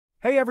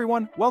Hey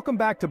everyone, welcome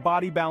back to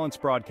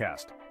BodyBalance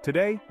Broadcast.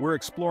 Today, we're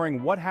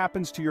exploring what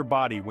happens to your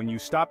body when you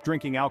stop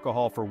drinking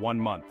alcohol for 1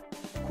 month.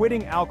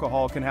 Quitting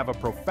alcohol can have a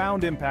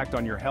profound impact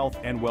on your health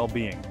and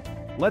well-being.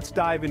 Let's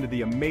dive into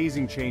the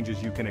amazing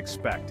changes you can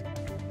expect.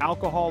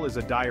 Alcohol is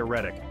a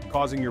diuretic,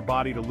 causing your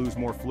body to lose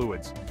more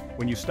fluids.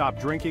 When you stop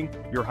drinking,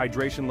 your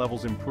hydration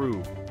levels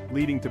improve,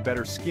 leading to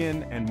better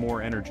skin and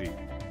more energy.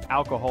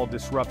 Alcohol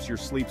disrupts your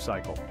sleep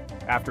cycle.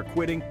 After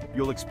quitting,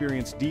 you'll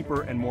experience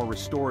deeper and more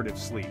restorative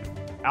sleep.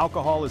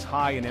 Alcohol is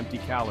high in empty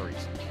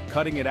calories.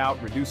 Cutting it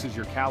out reduces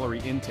your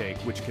calorie intake,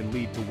 which can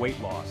lead to weight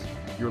loss.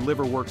 Your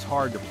liver works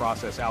hard to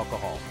process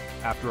alcohol.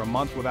 After a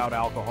month without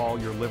alcohol,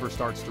 your liver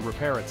starts to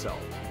repair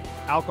itself.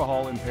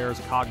 Alcohol impairs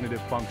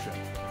cognitive function.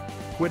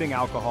 Quitting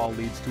alcohol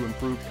leads to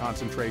improved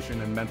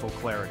concentration and mental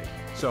clarity.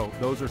 So,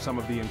 those are some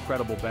of the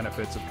incredible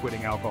benefits of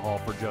quitting alcohol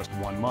for just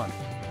 1 month.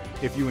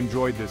 If you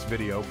enjoyed this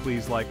video,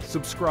 please like,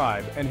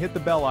 subscribe, and hit the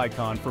bell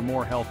icon for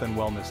more health and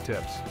wellness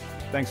tips.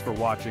 Thanks for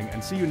watching,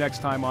 and see you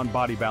next time on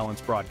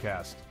BodyBalance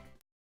Broadcast.